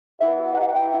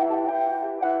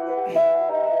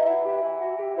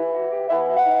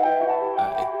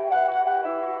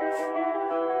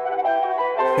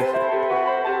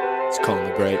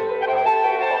Great.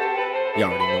 You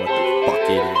already know what the fuck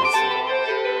it is.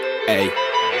 Hey.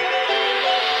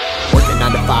 Working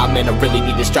 9 to 5, man, I really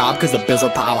need this job, cause the bills are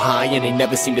pile high and they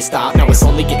never seem to stop. Now it's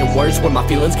only getting worse when my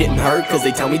feelings getting hurt, cause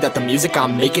they tell me that the music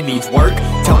I'm making needs work.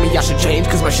 Tell me I should change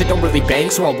cause my shit don't really bang,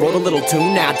 so I wrote a little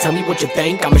tune. Now tell me what you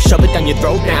think, I'ma shove it down your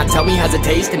throat. Now tell me how's it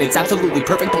taste, and it's absolutely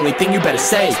perfect, only thing you better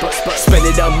say. Spend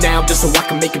it up now just so I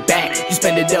can make it back. You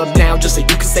spend it up now just so you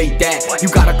can say that. You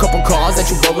got a couple cars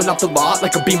that you rolling off the lot,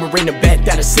 like a Beamer in a vet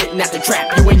that is sitting at the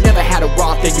trap. You ain't never had a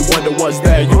Roth, then you wonder what's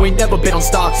there. You ain't never been on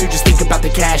stocks, you just think about the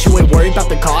cash. You ain't worried about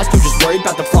the cost, you just worried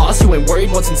about the floss. You ain't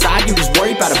worried what's inside, you just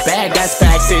worried about a bag. That's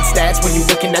facts, it's stats, when you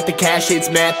looking at the cash, it's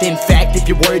math. In fact, if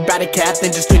you're worried about a cap,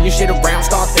 then just turn your shit around.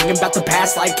 Start thinking about the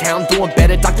past like count, doing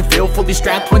better, Dr. Phil fully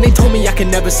strapped. When they told me I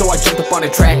could never, so I jumped up on a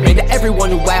track. Man, to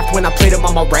everyone who laughed when I played them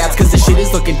on my raps, cause the shit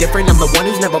is looking different, I'm the one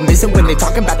who's never missing. When they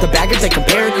talking about the baggage, they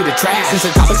comparing you to trash. Since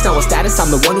the topic's now a status,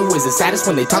 I'm the one who is the saddest.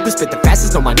 When they talk to spit the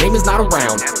fastest, no, my name is not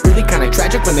around. Really kinda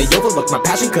tragic when they overlook my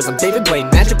passion, cause I'm David Blaine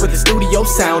Magic with the studio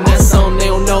sound. That's something they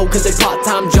don't know, cause they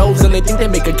part-time Joes, and they think they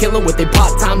make a killing with their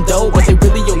part-time dough, but they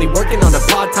really only working on a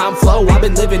part-time flow. I've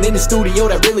been living in the studio,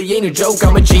 that really ain't a joke.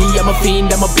 I'm a G, I'm a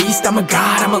fiend, I'm a beast, I'm a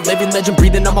god, I'm a living legend,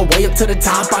 breathing on my way up to the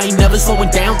top. I ain't never slowing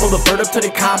down, throw the bird up to the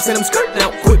cops, and I'm skirting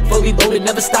out quick, fully loaded,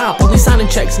 never stop. Only signing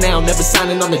checks now, never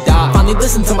signing on the dot. Finally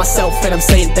listen to myself and I'm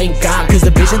saying thank God, cause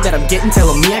the vision that I'm getting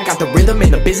telling me I got the rhythm,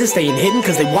 and the business staying hidden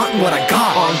cause they wantin' what I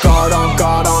got. On guard,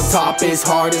 on top is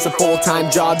hard, it's a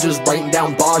full-time job, just writing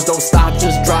down bars, don't stop,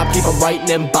 just drop, keep on writing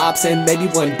them bops, and maybe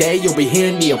one day you'll be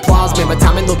hearing the applause. Man, my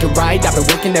time ain't looking right, I've been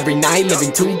working every night,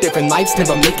 living 2 different lives,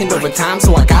 never making overtime,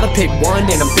 so I gotta pick one,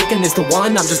 and I'm thinking it's the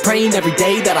one. I'm just praying every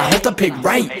day that I hope to pick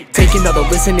right. Take another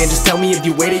listen and just tell me if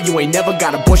you waited, you ain't never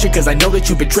gotta push it, cause I know that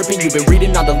you've been tripping. You've been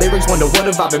reading all the lyrics, wonder what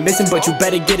have I been missing, but you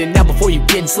better get it now before you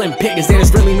get slim pickings. And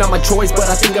it's really not my choice, but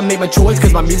I think I made my choice,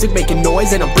 cause my music making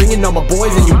noise, and I'm bringing all my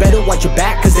boys, and you better watch your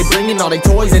back, cause they bringing all their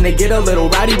toys, and they get a little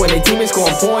rowdy when they team is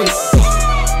scoring points.